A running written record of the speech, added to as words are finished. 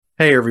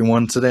Hey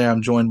everyone, today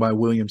I'm joined by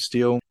William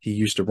Steele. He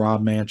used to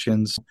rob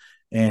mansions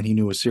and he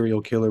knew a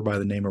serial killer by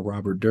the name of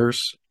Robert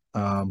Durst.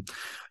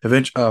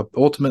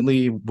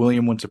 Ultimately,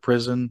 William went to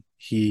prison.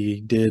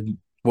 He did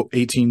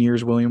 18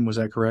 years, William, was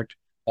that correct?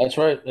 That's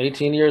right.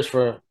 18 years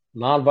for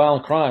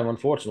nonviolent crime,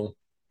 unfortunately.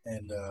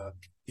 And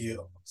he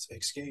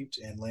escaped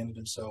and landed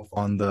himself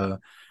on the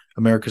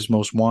America's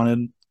Most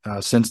Wanted.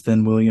 Since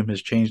then, William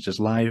has changed his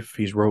life.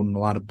 He's written a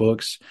lot of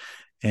books,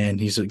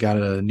 and he's got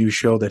a new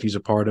show that he's a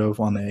part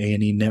of on the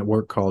A&E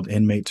network called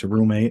Inmate to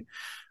Roommate.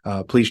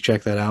 Please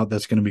check that out.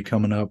 That's going to be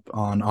coming up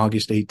on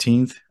August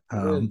 18th.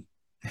 There it is.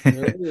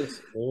 There it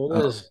is. There it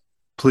uh, is.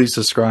 please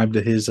subscribe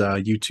to his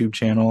YouTube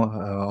channel.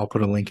 I'll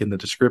put a link in the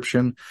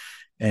description.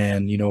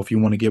 And, if you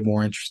want to get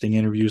more interesting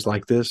interviews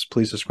like this,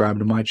 please subscribe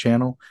to my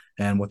channel.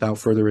 And without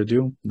further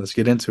ado, let's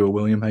get into it.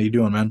 William, how you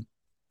doing, man?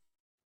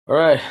 All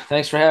right.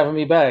 Thanks for having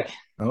me back.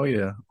 Oh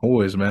yeah,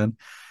 always, man.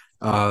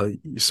 Uh,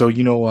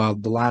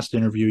 the last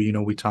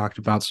interview, we talked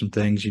about some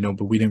things,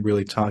 but we didn't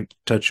really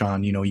touch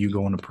on, you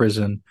going to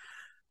prison.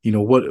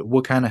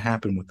 What kind of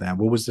happened with that?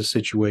 What was the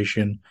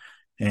situation?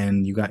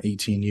 And you got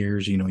 18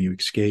 years, you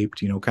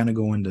escaped, kind of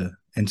go into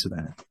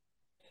that.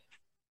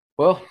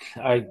 Well,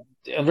 I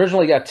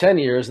originally got 10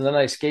 years and then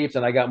I escaped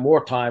and I got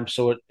more time.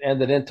 So it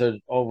ended into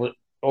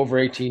over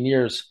 18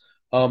 years.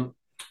 Um,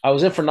 I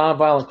was in for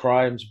nonviolent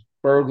crimes,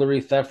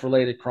 burglary, theft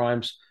related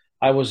crimes.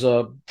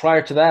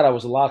 Prior to that, I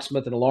was a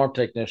locksmith and alarm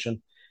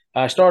technician.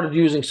 I started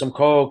using some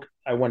coke.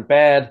 I went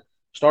bad,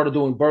 started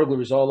doing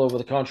burglaries all over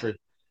the country.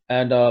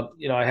 And,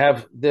 I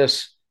have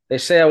this. They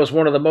say I was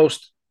one of the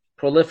most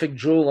prolific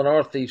jewel and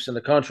art thieves in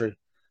the country.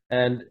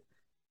 And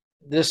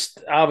this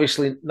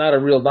obviously not a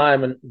real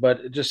diamond,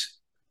 but just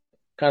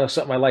kind of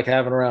something I like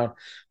having around.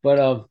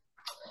 But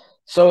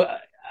so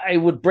I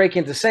would break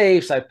into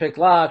safes, I pick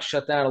locks,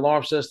 shut down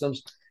alarm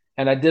systems,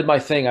 and I did my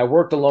thing. I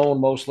worked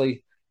alone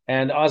mostly,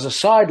 and as a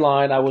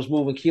sideline, I was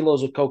moving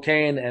kilos of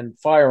cocaine and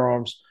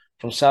firearms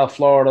from South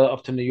Florida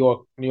up to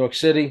New York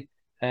City,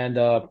 and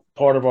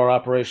part of our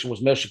operation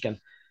was Michigan.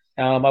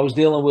 I was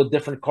dealing with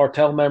different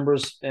cartel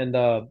members, and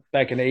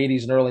back in the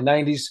 '80s and early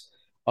 '90s.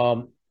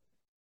 Um,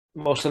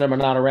 Most of them are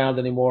not around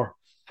anymore.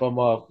 From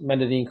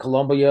Medellin,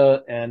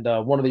 Colombia, and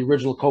one of the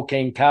original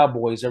cocaine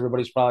cowboys.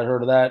 Everybody's probably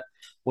heard of that.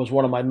 Was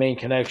one of my main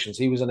connections.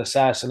 He was an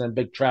assassin and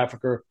big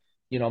trafficker.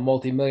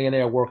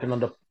 Multimillionaire working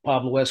under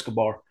Pablo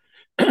Escobar.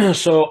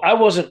 So I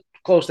wasn't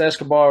close to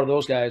Escobar or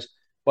those guys,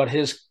 but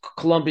his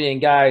Colombian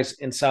guys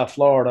in South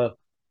Florida,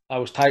 I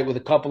was tight with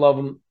a couple of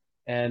them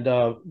and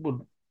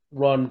would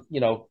run,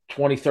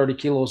 20, 30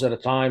 kilos at a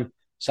time,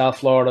 South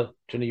Florida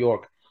to New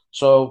York.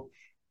 So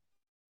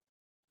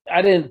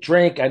I didn't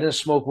drink, I didn't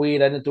smoke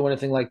weed, I didn't do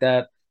anything like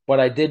that, but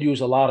I did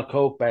use a lot of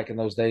coke back in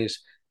those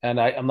days. And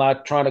I'm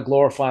not trying to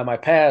glorify my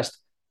past,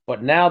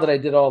 but now that I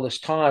did all this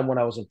time when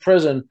I was in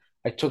prison,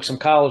 I took some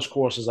college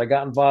courses, I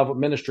got involved with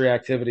ministry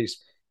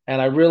activities, and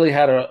I really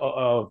had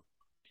an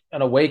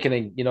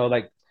awakening. you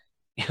know,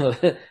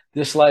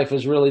 this life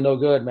is really no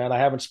good, man. I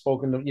haven't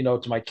spoken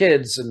to my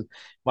kids, and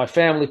my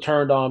family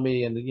turned on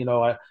me, and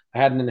I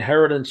had an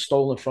inheritance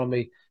stolen from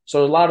me.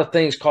 So a lot of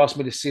things cost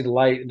me to see the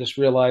light and just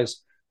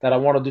realize that I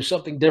want to do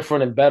something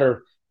different and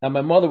better. Now,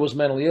 my mother was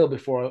mentally ill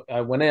before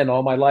I went in.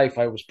 All my life,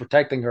 I was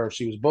protecting her.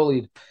 She was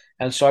bullied,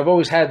 and so I've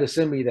always had this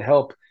in me to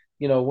help,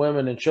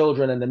 women and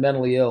children and the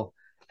mentally ill.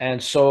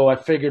 And so I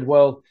figured,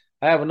 well,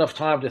 I have enough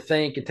time to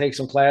think and take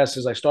some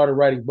classes. I started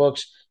writing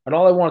books, and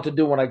all I wanted to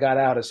do when I got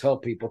out is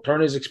help people,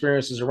 turn these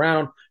experiences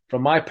around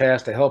from my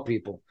past to help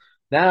people.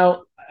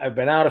 Now I've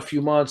been out a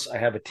few months. I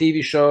have a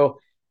TV show.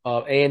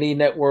 A&E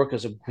Network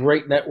is a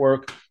great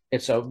network.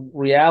 It's a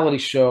reality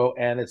show,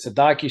 and it's a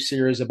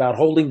docu-series about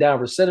holding down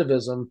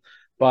recidivism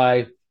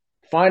by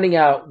finding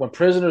out when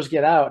prisoners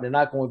get out and they're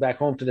not going back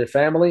home to their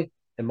family.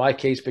 In my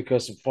case,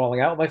 because of falling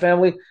out with my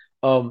family,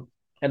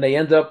 and they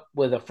end up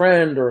with a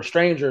friend or a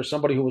stranger,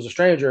 somebody who was a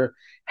stranger.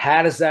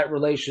 How does that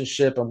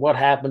relationship and what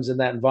happens in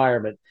that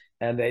environment?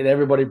 And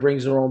everybody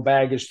brings their own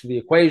baggage to the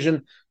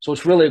equation. So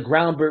it's really a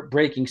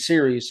groundbreaking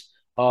series.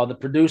 The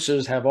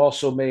producers have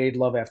also made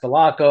Love After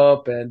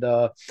Lockup and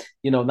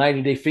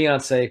 90 Day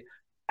Fiance.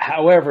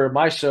 However,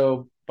 my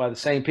show by the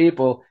same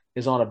people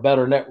is on a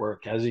better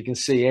network. As you can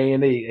see,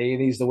 A&E.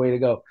 A&E is the way to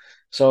go.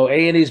 So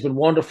A&E has been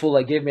wonderful.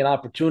 They gave me an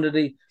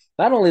opportunity.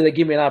 Not only they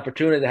give me an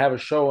opportunity to have a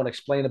show and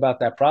explain about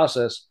that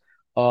process,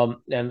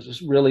 and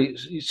really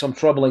some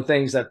troubling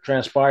things that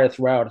transpire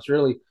throughout. It's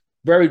really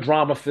very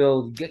drama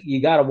filled.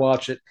 You got to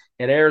watch it.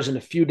 It airs in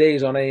a few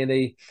days on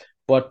A&E.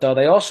 But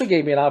they also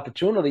gave me an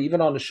opportunity, even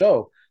on the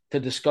show,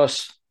 to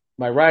discuss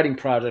my writing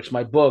projects,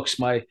 my books,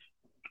 my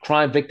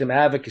crime victim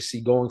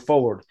advocacy going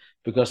forward,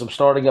 because I'm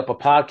starting up a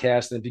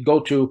podcast. And if you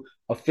go to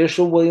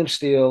official William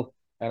Steele,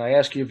 and I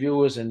ask your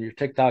viewers and your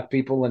TikTok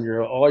people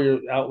and all your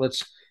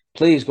outlets,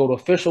 please go to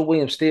official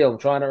William Steele. I'm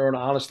trying to earn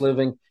an honest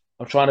living.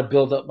 I'm trying to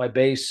build up my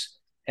base,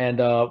 and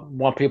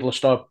want people to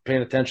start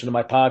paying attention to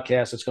my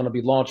podcast. It's going to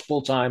be launched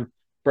full time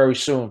very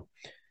soon.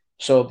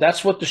 So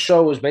that's what the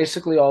show is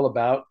basically all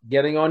about: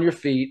 getting on your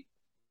feet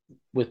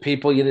with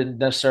people you didn't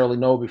necessarily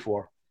know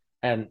before.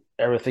 and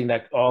everything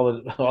that all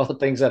the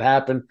things that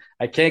happen.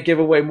 I can't give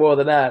away more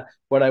than that,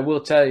 but I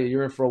will tell you,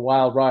 you're in for a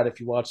wild ride if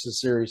you watch this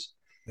series.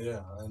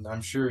 Yeah, and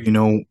I'm sure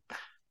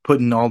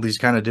putting all these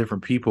kind of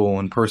different people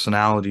and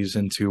personalities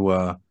into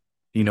a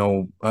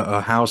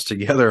house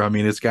together. I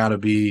mean, it's got to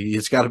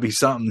be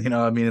something.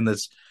 I mean, in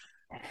this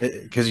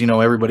because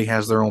everybody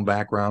has their own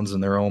backgrounds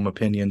and their own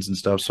opinions and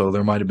stuff. So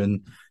there might have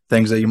been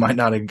things that you might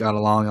not have got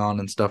along on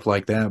and stuff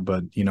like that.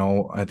 But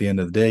at the end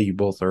of the day,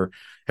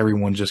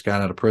 everyone just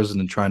got out of prison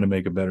and trying to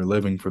make a better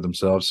living for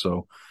themselves.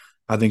 So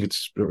I think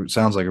it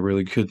sounds like a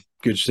really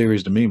good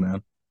series to me,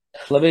 man.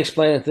 Let me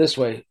explain it this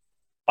way.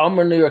 I'm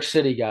a New York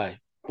City guy,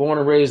 born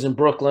and raised in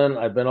Brooklyn.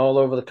 I've been all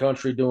over the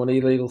country doing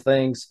illegal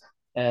things,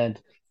 and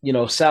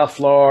South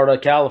Florida,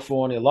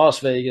 California, Las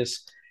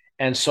Vegas.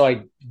 And so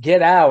I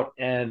get out,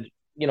 and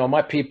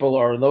my people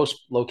are in those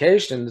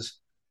locations.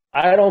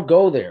 I don't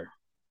go there,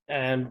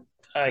 and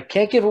I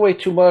can't give away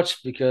too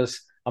much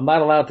because I'm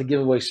not allowed to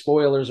give away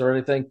spoilers or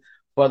anything.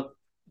 But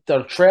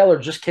the trailer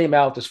just came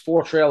out. There's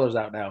 4 trailers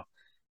out now,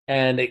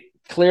 and it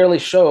clearly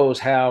shows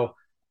how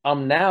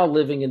I'm now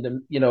living in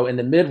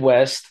the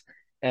Midwest,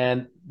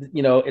 and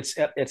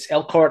it's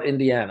Elkhart,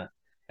 Indiana,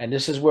 and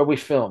this is where we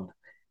filmed,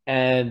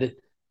 and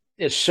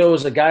it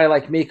shows a guy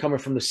like me coming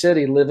from the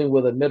city living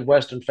with a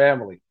Midwestern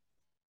family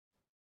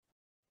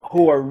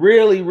who Yeah, are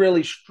really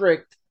really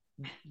strict,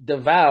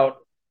 devout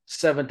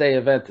Seventh Day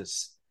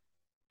Adventists,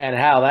 and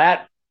how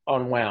that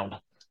unwound,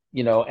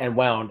 and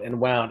wound and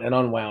wound and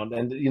unwound,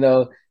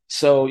 and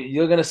so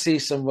you're gonna see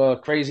some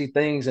crazy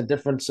things and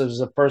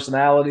differences of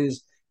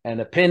personalities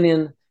and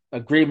opinion,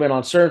 agreement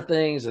on certain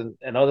things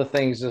and other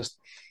things. Just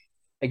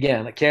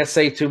again, I can't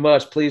say too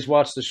much. Please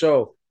watch the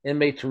show,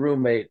 Inmate to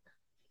Roommate.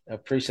 I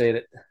appreciate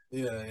it.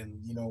 yeah,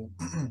 and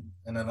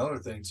and another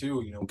thing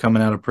too,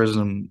 coming out of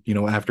prison,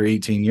 after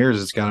 18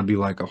 years, it's got to be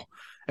like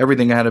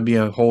everything had to be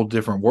a whole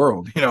different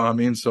world. You know what I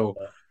mean? So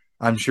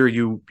I'm sure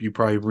you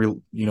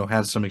probably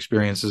had some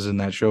experiences in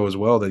that show as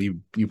well that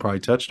you probably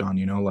touched on,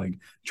 like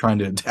trying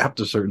to adapt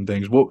to certain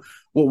things. What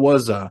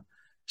was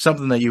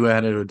something that you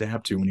had to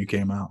adapt to when you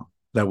came out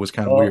that was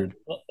kind of Uh, weird?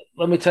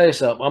 Let me tell you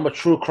something. I'm a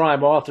true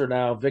crime author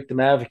now, victim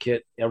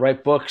advocate. I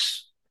write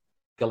books.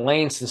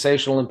 Ghislaine,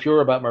 Sensational and Pure,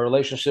 about my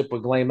relationship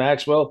with Ghislaine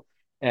Maxwell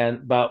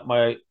and about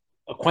my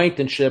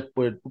acquaintanceship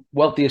with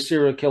wealthiest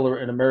serial killer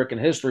in American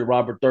history,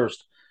 Robert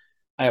Durst.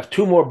 I have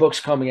 2 more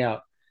books coming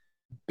out.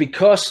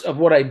 Because of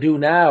what I do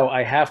now,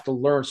 I have to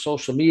learn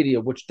social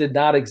media, which did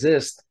not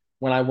exist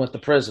when I went to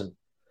prison.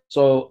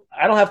 So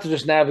I don't have to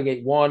just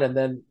navigate one and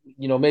then,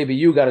 maybe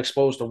you got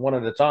exposed to one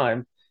at a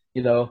time.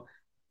 You know,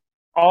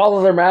 all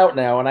of them are out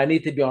now, and I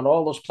need to be on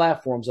all those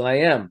platforms, and I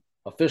am.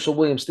 Official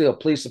William Steele,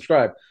 please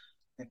subscribe.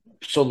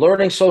 So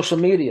learning social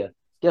media,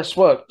 guess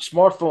what?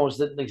 Smartphones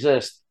didn't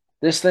exist.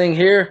 This thing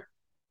here,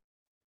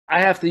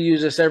 I have to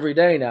use this every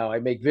day now. I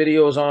make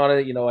videos on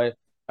it.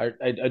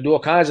 I do all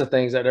kinds of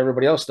things that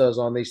everybody else does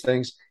on these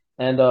things,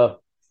 and I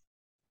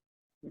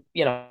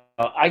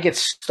get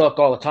stuck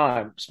all the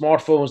time.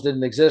 Smartphones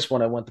didn't exist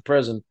when I went to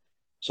prison,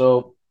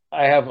 so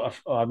I have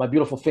my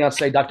beautiful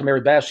fiance, Dr.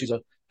 Mary Bass. She's a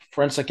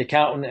forensic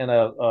accountant and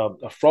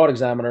a fraud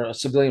examiner, a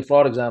civilian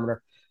fraud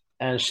examiner,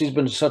 and she's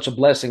been such a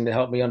blessing to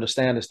help me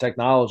understand this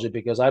technology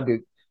because I'd be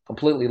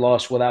completely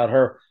lost without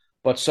her.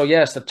 But so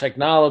yes, the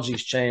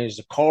technology's changed,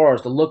 the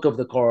cars, the look of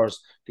the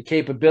cars, the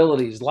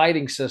capabilities,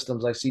 lighting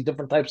systems. I see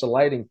different types of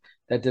lighting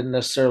that didn't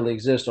necessarily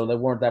exist or they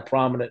weren't that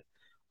prominent.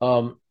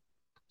 Um,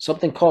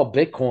 Something called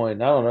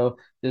Bitcoin. I don't know.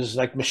 There's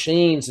like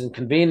machines in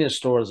convenience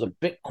stores, a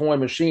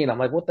Bitcoin machine. I'm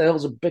like, what the hell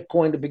is a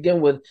Bitcoin to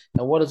begin with?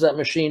 And what does that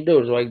machine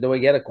do? Do I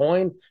get a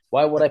coin?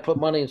 Why would I put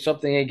money in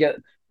something and get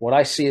what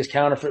I see as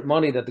counterfeit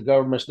money that the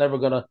government's never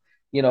gonna,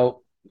 you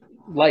know,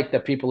 like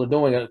that people are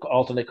doing an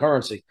alternate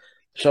currency.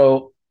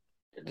 So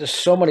there's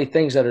so many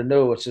things that are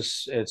new.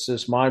 It's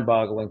just mind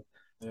boggling.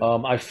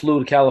 Yeah. I flew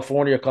to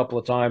California a couple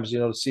of times,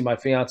 to see my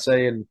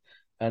fiance and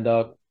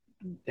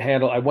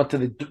handle. I went to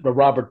the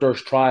Robert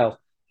Durst trial.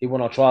 He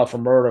went on trial for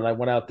murder, and I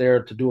went out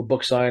there to do a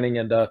book signing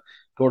and go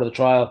to the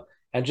trial.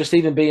 And just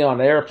even being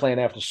on an airplane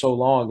after so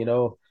long,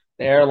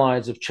 the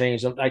airlines have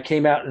changed. I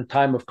came out in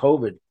time of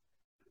COVID.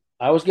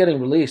 I was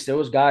getting released. There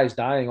was guys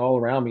dying all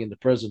around me in the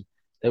prison.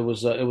 It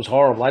was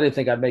horrible. I didn't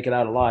think I'd make it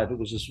out alive. It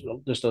was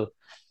just a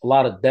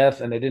lot of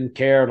death, and they didn't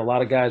care. And a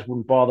lot of guys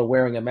wouldn't bother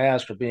wearing a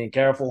mask or being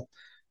careful.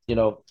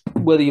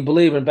 Whether you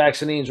believe in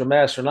vaccines or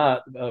masks or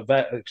not,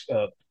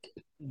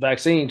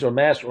 vaccines or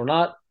masks or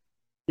not,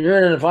 you're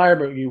in an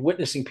environment where you're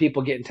witnessing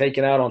people getting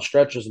taken out on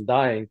stretchers and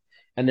dying,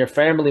 and their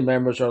family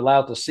members are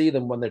allowed to see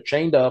them when they're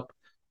chained up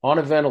on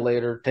a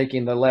ventilator,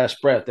 taking their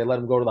last breath. They let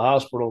them go to the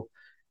hospital,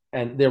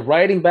 and they're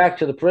writing back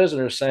to the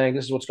prisoners saying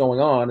this is what's going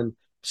on, and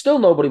still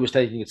nobody was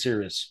taking it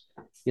serious,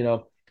 you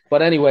know.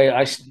 But anyway,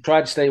 I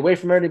tried to stay away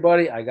from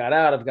anybody. I got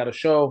out. I've got a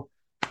show,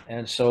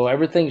 and so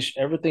everything's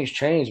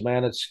changed,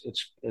 man.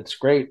 It's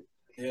great.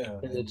 Yeah,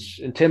 and It's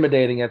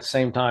intimidating at the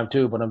same time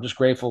too, but I'm just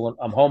grateful and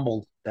I'm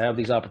humbled to have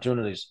these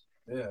opportunities.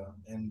 yeah,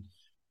 and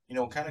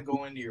kind of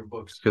go into your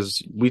books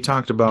because we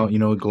talked about,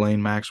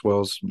 Ghislaine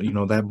Maxwell's,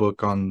 that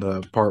book on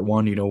the part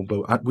one,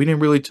 but we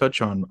didn't really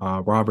touch on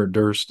Robert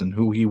Durst and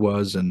who he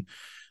was and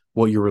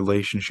what your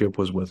relationship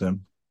was with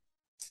him.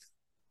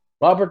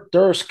 Robert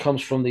Durst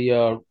comes from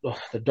the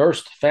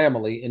Durst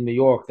family in New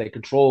York. They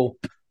control,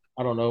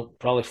 I don't know,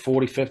 probably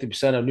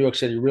 40-50% of New York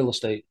City real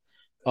estate.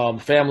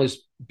 Family's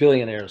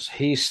billionaires.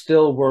 He's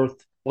still worth,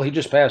 well, he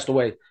just passed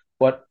away,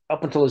 but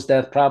up until his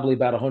death, probably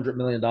about $100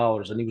 million,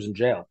 and he was in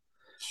jail.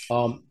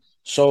 Um,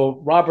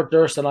 so Robert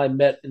Durst and I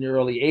met in the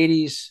early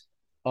 80s.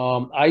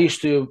 I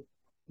used to,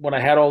 when I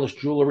had all this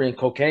jewelry and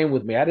cocaine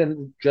with me, I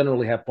didn't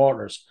generally have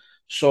partners.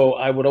 So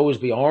I would always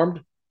be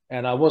armed,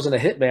 and I wasn't a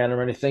hitman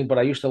or anything, but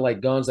I used to like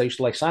guns. I used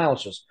to like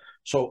silencers.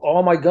 So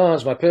all my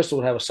guns, my pistol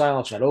would have a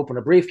silencer. I'd open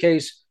a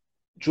briefcase,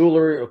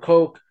 jewelry or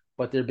coke,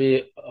 but there'd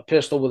be a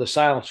pistol with a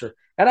silencer.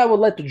 And I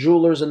would let the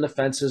jewelers and the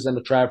fences and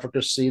the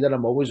traffickers see that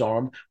I'm always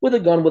armed with a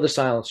gun with a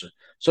silencer.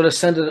 So to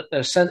send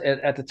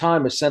at the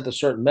time, it sent a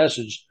certain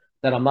message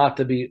that I'm not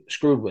to be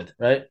screwed with,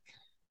 right?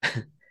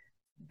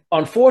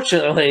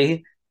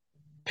 Unfortunately,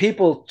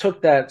 people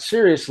took that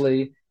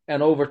seriously,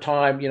 and over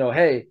time,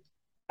 hey,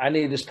 I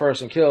need this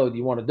person killed.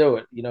 You want to do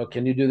it?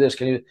 Can you do this?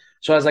 Can you?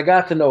 So as I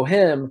got to know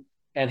him,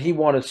 and he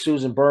wanted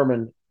Susan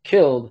Berman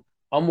killed,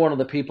 I'm one of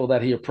the people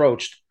that he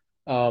approached.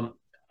 I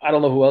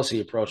don't know who else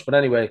he approached, but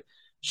anyway,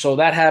 so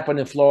that happened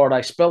in Florida.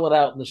 I spell it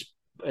out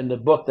in the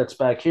book that's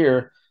back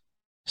here.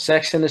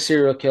 Sex and the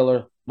Serial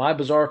Killer: My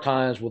Bizarre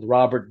Times with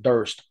Robert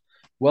Durst,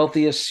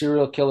 wealthiest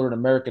serial killer in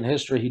American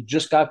history. He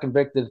just got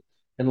convicted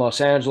in Los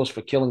Angeles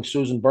for killing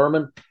Susan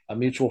Berman, a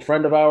mutual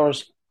friend of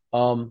ours.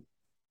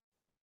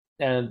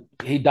 And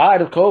he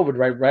died of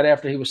COVID right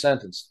after he was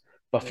sentenced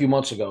a few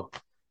months ago.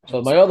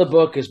 So my other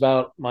book is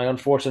about my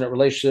unfortunate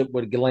relationship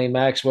with Ghislaine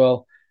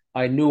Maxwell.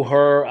 I knew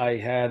her. I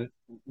had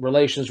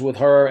relations with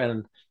her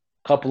and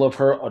a couple of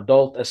her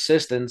adult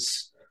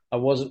assistants. I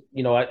wasn't,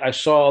 I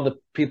saw the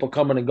people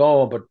coming and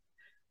going, but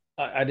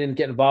I didn't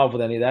get involved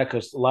with any of that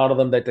because a lot of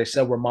them that they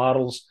said were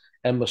models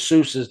and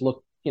masseuses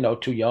looked,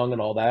 too young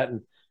and all that.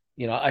 And,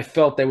 I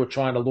felt they were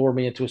trying to lure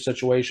me into a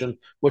situation,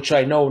 which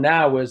I know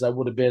now is I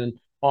would have been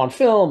on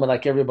film and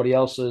like everybody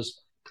else's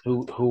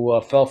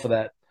who fell for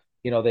that.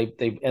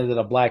 They ended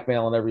up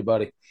blackmailing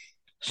everybody.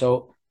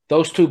 So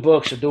those two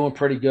books are doing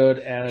pretty good,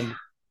 and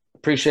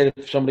appreciate it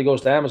if somebody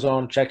goes to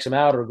Amazon, checks them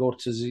out, or go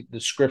to the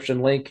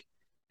description link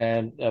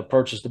and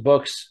purchase the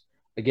books.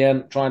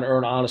 Again, trying to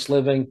earn an honest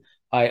living.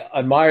 I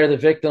admire the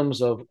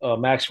victims of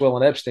Maxwell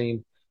and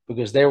Epstein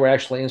because they were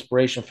actually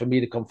inspiration for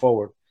me to come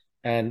forward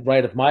and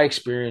write of my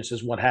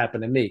experiences, what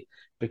happened to me.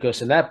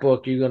 Because in that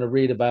book, you're going to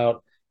read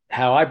about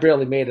how I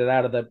barely made it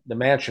out of the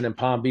mansion in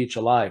Palm Beach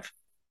alive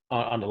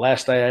on the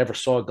last day I ever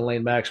saw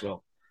Ghislaine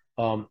Maxwell.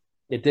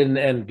 It didn't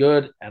end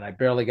good, and I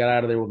barely got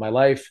out of there with my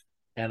life,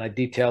 and I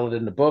detail it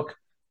in the book.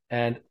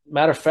 And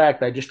matter of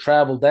fact, I just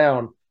traveled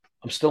down.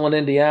 I'm still in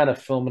Indiana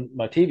filming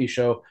my TV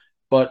show,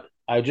 but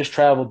I just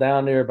traveled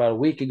down there about a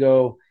week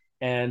ago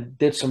and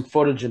did some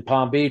footage in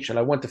Palm Beach, and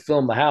I went to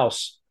film the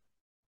house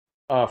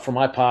for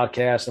my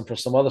podcast and for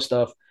some other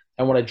stuff.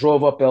 And when I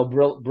drove up El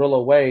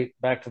Brillo Way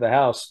back to the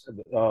house,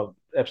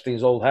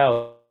 Epstein's old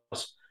house,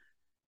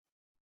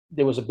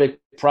 there was a big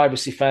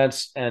privacy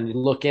fence, and you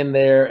look in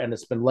there and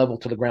it's been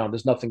leveled to the ground.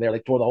 There's nothing there. They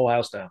tore the whole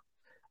house down.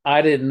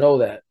 I didn't know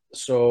that.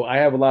 So I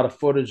have a lot of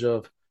footage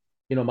of,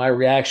 my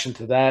reaction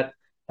to that.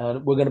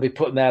 We're going to be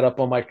putting that up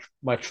on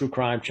my true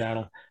crime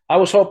channel. I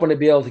was hoping to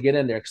be able to get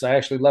in there because I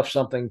actually left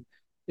something,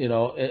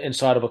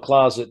 inside of a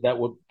closet that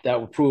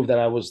would prove that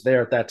I was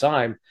there at that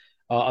time,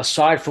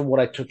 aside from what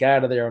I took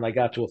out of there and I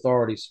got to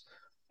authorities.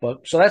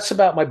 But so that's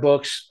about my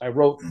books. I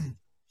wrote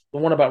the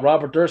one about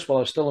Robert Durst while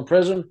I was still in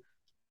prison.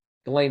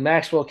 Ghislaine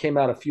Maxwell came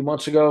out a few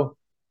months ago,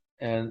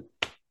 and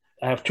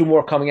I have two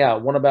more coming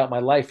out. One about my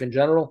life in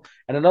general,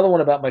 and another one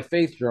about my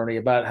faith journey,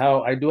 about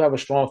how I do have a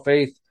strong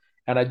faith,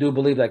 and I do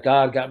believe that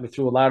God got me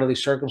through a lot of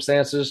these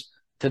circumstances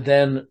to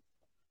then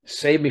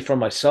save me from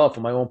myself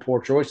and my own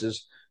poor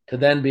choices, to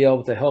then be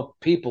able to help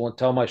people and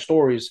tell my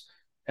stories.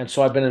 And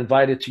so I've been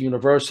invited to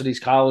universities,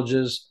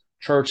 colleges,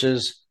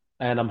 churches,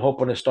 and I'm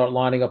hoping to start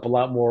lining up a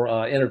lot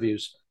more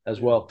interviews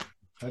as well.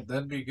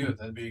 That'd be good.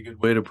 That'd be a good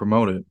way to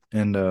promote it.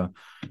 And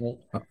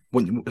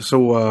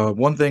Well,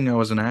 one thing I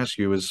was going to ask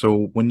you is,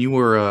 so when you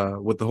were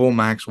with the whole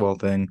Maxwell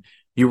thing,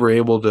 you were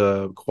able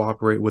to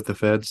cooperate with the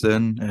feds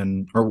then,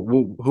 and or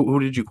who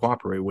did you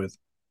cooperate with?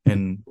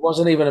 And it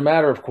wasn't even a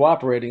matter of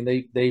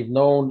cooperating. They've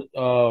known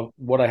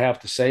what I have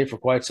to say for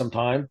quite some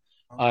time.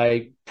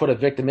 I put a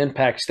victim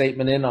impact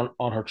statement in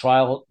on her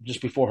trial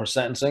just before her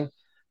sentencing,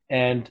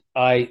 and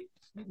I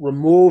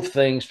removed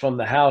things from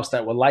the house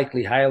that were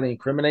likely highly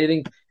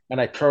incriminating, and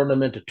I turned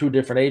them into two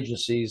different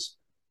agencies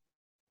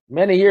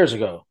many years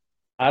ago.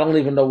 I don't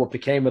even know what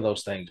became of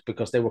those things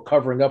because they were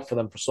covering up for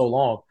them for so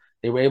long.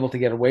 They were able to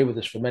get away with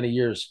this for many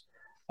years.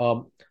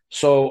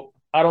 So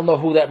I don't know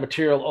who that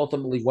material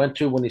ultimately went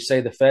to when they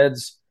say the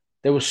feds.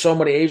 There were so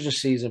many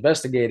agencies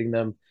investigating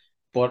them,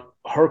 but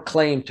her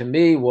claim to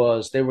me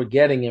was they were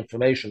getting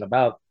information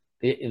about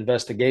the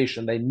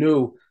investigation. They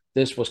knew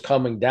this was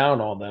coming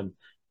down on them.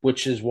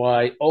 which is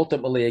why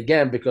ultimately,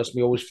 again, because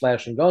me always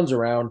flashing guns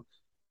around,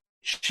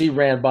 she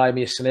ran by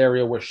me a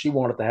scenario where she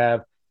wanted to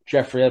have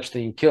Jeffrey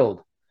Epstein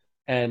killed.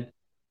 And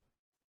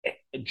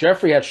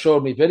Jeffrey had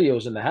showed me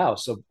videos in the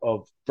house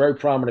of very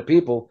prominent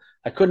people.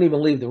 I couldn't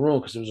even leave the room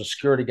because there was a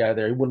security guy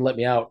there. He wouldn't let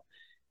me out.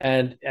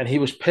 And he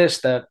was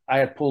pissed that I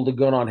had pulled a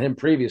gun on him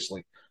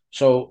previously.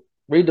 So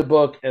read the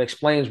book. It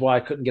explains why I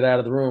couldn't get out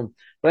of the room.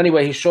 But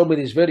anyway, he showed me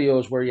these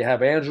videos where you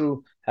have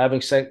Andrew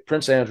having sex,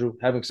 Prince Andrew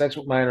having sex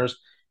with minors.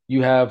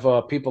 You have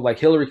people like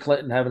Hillary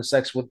Clinton having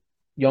sex with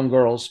young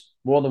girls,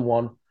 more than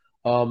one,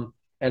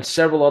 and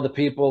several other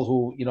people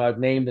who I've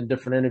named in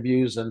different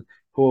interviews and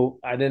who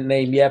I didn't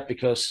name yet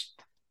because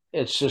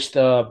it's just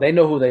they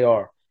know who they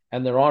are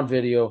and they're on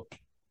video.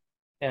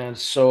 And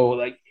so,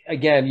 like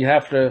again, you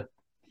have to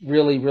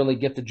really, really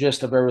get the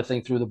gist of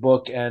everything through the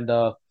book and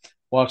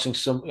watching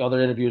some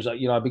other interviews.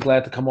 I'd be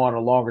glad to come on a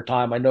longer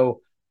time. I know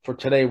for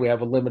today we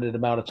have a limited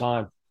amount of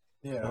time.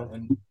 Yeah,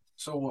 and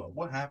so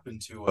what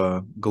happened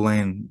to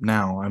Ghislaine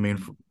now? I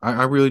mean,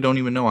 I really don't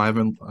even know. I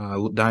haven't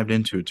dived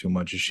into it too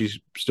much. Is she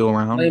still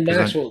around? Ghislaine Because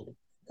I Maxwell,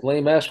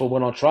 Ghislaine Maxwell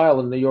went on trial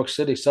in New York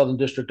City, Southern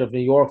District of New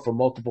York, for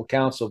multiple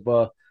counts of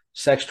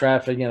sex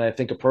trafficking and I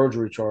think a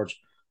perjury charge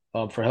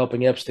for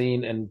helping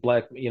Epstein and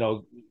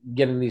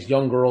getting these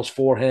young girls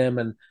for him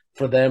and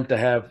for them to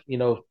have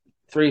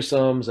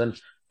threesomes and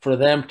for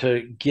them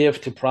to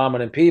give to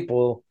prominent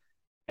people,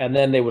 and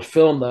then they would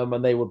film them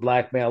and they would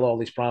blackmail all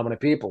these prominent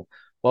people.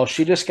 Well,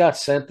 she just got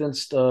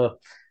sentenced.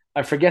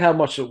 I forget how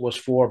much it was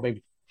for,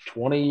 maybe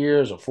 20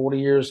 years or 40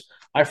 years.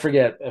 I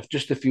forget,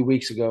 just a few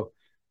weeks ago.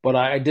 But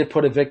I did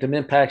put a victim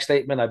impact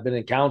statement. I've been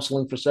in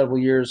counseling for several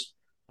years,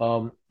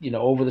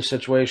 over the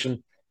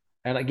situation.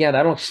 And again,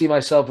 I don't see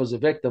myself as a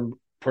victim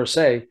per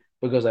se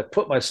because I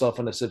put myself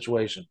in a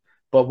situation.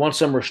 But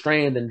once I'm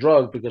restrained and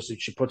drugged because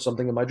she put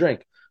something in my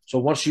drink. So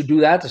once you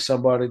do that to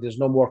somebody, there's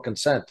no more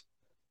consent.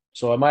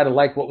 So I might have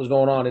liked what was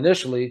going on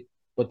initially,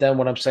 but then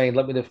when I'm saying,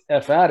 let me the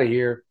F out of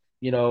here,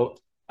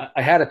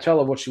 I had to tell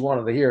her what she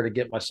wanted to hear to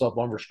get myself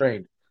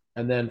unrestrained.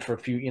 And then for a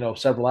few,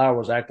 several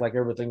hours, act like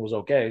everything was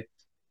okay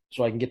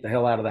so I can get the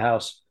hell out of the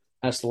house.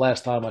 That's the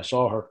last time I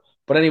saw her.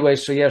 But anyway,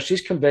 so yeah,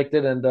 she's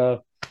convicted. And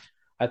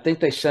I think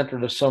they sent her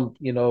to some,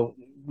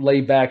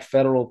 laid back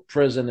federal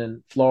prison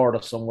in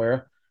Florida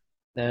somewhere.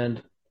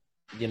 And,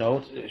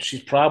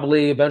 she's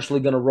probably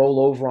eventually going to roll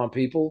over on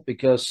people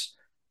because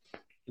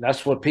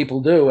that's what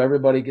people do.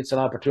 Everybody gets an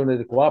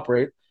opportunity to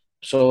cooperate.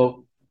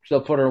 So they'll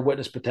put her in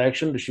witness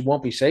protection, but she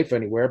won't be safe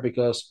anywhere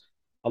because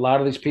a lot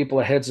of these people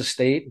are heads of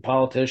state and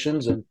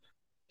politicians and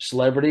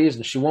celebrities,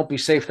 and she won't be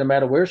safe no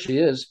matter where she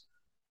is.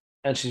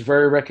 And she's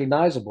very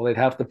recognizable. They'd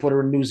have to put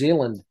her in New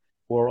Zealand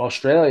or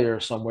Australia or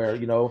somewhere,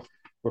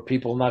 where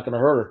people are not going to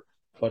hurt her.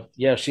 But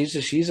yeah,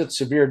 she's at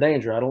severe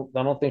danger. I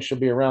don't think she'll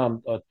be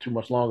around too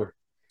much longer.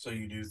 So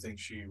you do think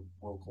she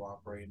will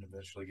cooperate and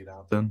eventually get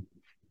out then?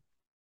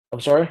 I'm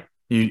sorry.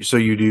 So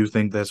you do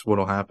think that's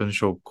what'll happen?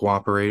 She'll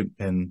cooperate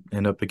and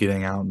end up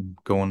getting out and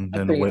going I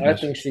in a think I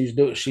witness?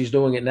 think she's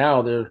doing it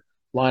now. They're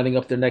lining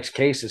up their next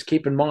cases.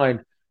 Keep in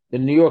mind, the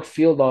New York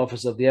field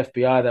office of the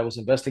FBI that was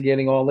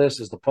investigating all this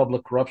is the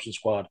Public Corruption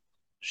Squad.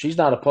 She's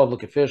not a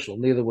public official.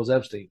 Neither was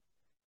Epstein.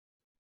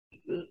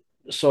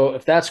 So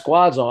if that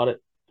squad's on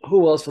it,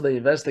 who else are they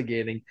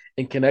investigating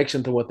in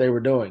connection to what they were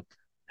doing,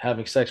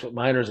 having sex with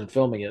minors and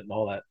filming it and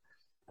all that?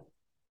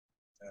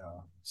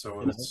 Yeah.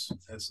 So it's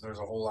there's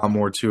a whole lot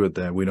more to it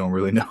that we don't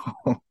really know.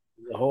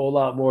 A whole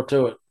lot more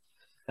to it.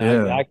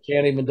 Yeah. I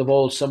can't even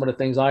divulge some of the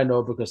things I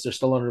know because they're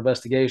still under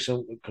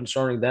investigation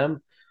concerning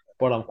them.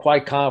 But I'm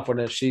quite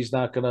confident she's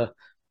not going to.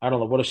 I don't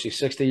know. What is she,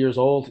 60 years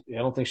old? I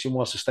don't think she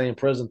wants to stay in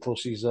prison until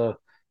she's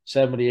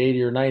 70,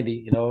 80, or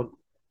 90.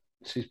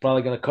 She's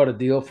probably going to cut a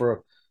deal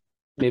for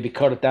maybe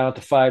cut it down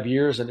to 5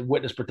 years and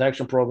witness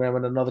protection program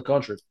in another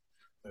country.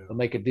 Yeah. They'll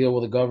make a deal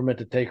with the government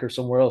to take her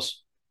somewhere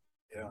else.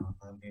 Yeah,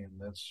 I mean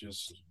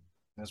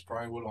that's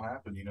probably what'll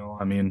happen.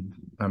 I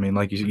mean,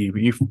 like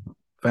you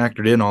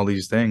factored in all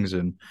these things,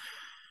 and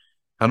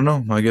I don't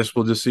know. I guess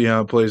we'll just see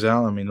how it plays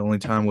out. I mean, only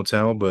time will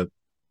tell. But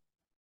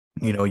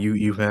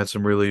you've had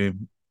some really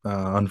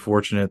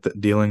unfortunate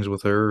dealings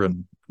with her,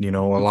 and a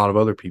lot of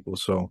other people.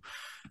 So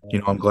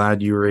I'm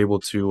glad you were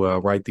able to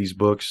write these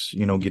books.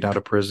 Get out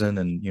of prison,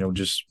 and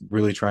just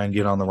really try and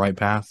get on the right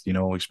path.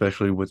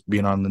 Especially with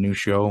being on the new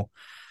show.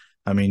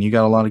 I mean, you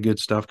got a lot of good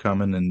stuff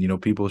coming,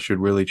 and people should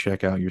really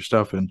check out your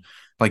stuff. And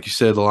like you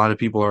said, a lot of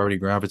people are already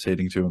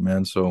gravitating to it,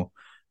 man. So,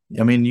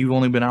 I mean, you've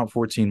only been out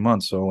 14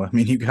 months, so I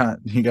mean, you got.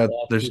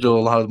 There's still a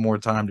lot of more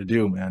time to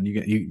do, man.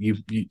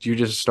 You're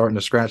just starting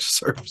to scratch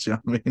the surface. You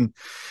know what I mean?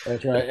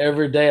 That's right.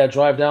 Every day I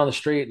drive down the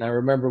street and I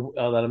remember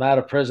that I'm out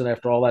of prison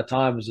after all that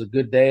time. It was a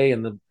good day,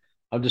 and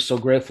I'm just so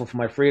grateful for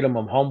my freedom.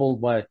 I'm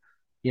humbled by,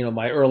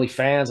 my early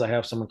fans. I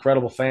have some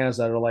incredible fans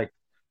that are like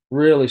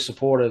really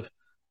supportive,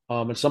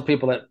 and some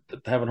people that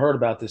haven't heard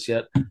about this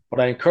yet. But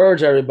I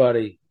encourage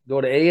everybody go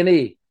to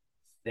A&E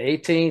the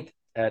 18th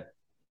at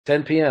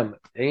 10 p.m.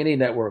 A&E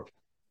Network.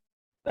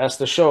 That's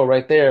the show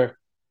right there.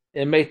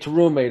 Inmate to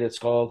Roommate, it's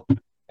called,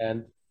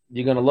 and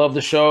You're going to love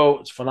the show.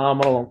 It's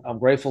phenomenal. I'm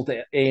grateful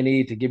to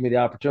A&E to give me the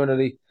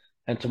opportunity,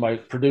 and to my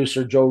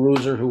producer Joe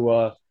Ruzer,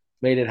 who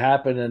made it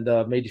happen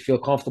and made you feel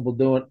comfortable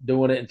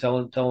doing it and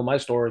telling my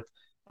story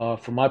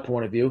from my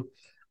point of view.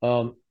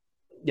 Um,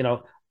 you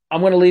know,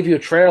 I'm going to leave you a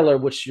trailer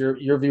which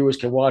your viewers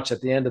can watch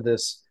at the end of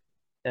this,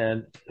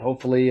 and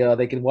hopefully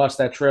they can watch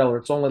that trailer.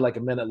 It's only like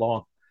a minute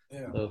long.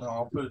 Yeah, So, no,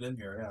 I'll put it in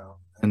here. Yeah.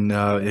 And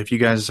if you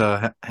guys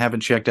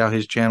haven't checked out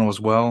his channel as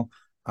well,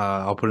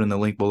 I'll put in the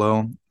link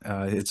below.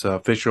 It's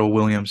official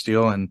William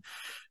Steele, and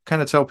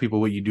kind of tell people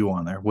what you do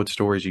on there, what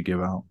stories you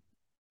give out.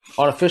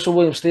 on Official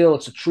William Steele,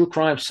 it's a true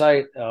crime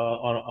site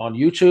on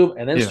YouTube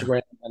and Yeah.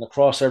 Instagram and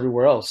across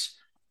everywhere else.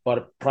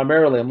 But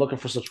primarily, I'm looking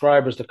for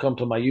subscribers to come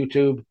to my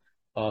YouTube,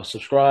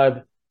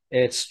 subscribe.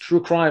 It's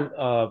true crime,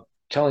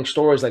 telling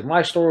stories like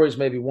my stories,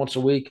 maybe once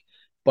a week.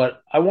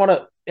 But I want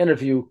to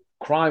interview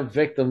crime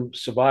victim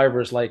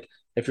survivors. Like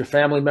if your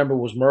family member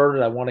was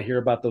murdered, I want to hear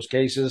about those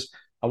cases.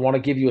 I want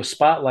to give you a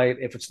spotlight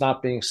if it's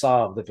not being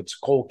solved, if it's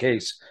a cold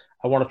case.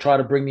 I want to try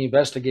to bring the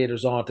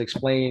investigators on to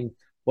explain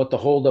what the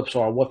holdups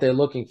are, what they're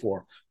looking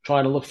for,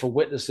 trying to look for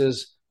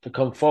witnesses to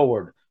come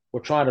forward. We're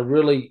trying to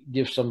really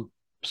give some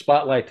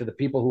spotlight to the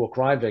people who are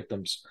crime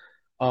victims.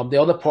 The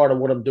other part of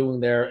what I'm doing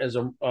there is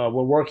we're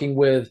working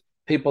with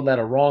people that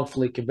are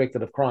wrongfully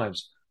convicted of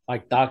crimes,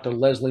 like Dr.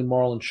 Leslie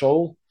Marlin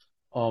Scholl,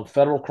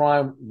 federal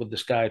crime with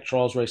this guy,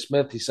 Charles Ray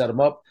Smith. He set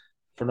him up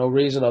for no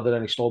reason other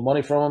than he stole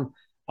money from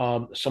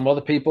him. Some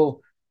other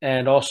people,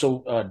 and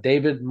also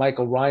David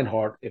Michael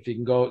Reinhardt. If you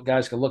can go,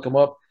 guys can look him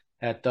up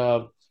at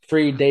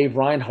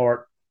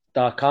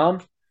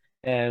freedavereinhardt.com,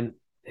 and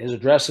his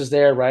address is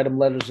there. Write him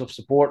letters of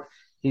support.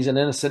 He's an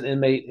innocent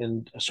inmate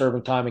in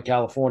serving time in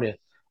California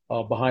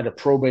behind a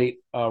probate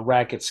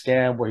racket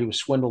scam where he was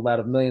swindled out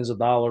of millions of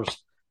dollars.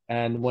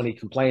 And when he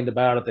complained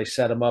about it, they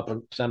set him up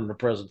and sent him to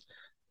prison.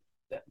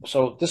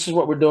 So this is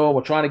what we're doing.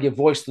 We're trying to give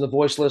voice to the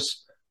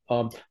voiceless.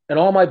 In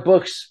all my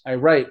books, I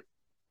write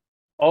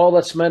all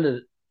that's meant.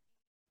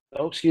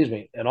 Oh, excuse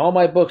me. In all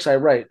my books, I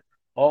write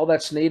all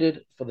that's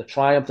needed for the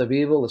triumph of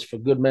evil is for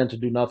good men to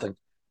do nothing.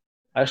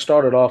 I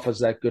started off as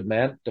that good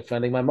man,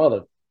 defending my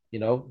mother,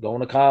 going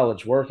to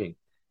college, working.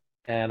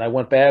 And I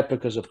went back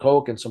because of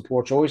coke and some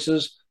poor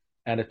choices.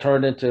 And it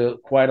turned into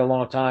quite a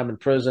long time in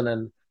prison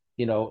and,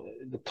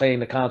 paying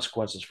the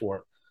consequences for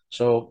it.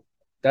 So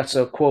that's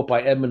a quote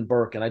by Edmund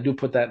Burke. And I do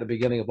put that in the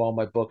beginning of all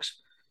my books.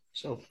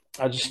 So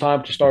I just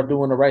time to start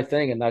doing the right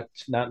thing and not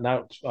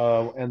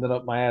ended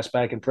up my ass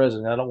back in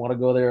prison. I don't want to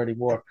go there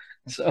anymore.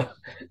 So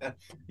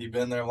You've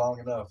been there long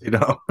enough.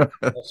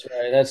 that's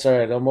right. That's all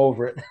right. I'm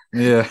over it.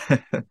 Yeah.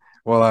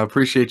 Well, I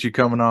appreciate you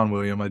coming on,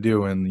 William. I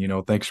do. And,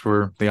 thanks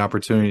for the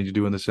opportunity to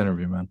doing this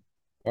interview, man.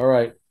 All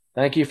right.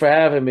 Thank you for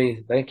having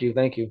me. Thank you.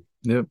 Thank you.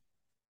 Yep.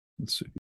 Let's see.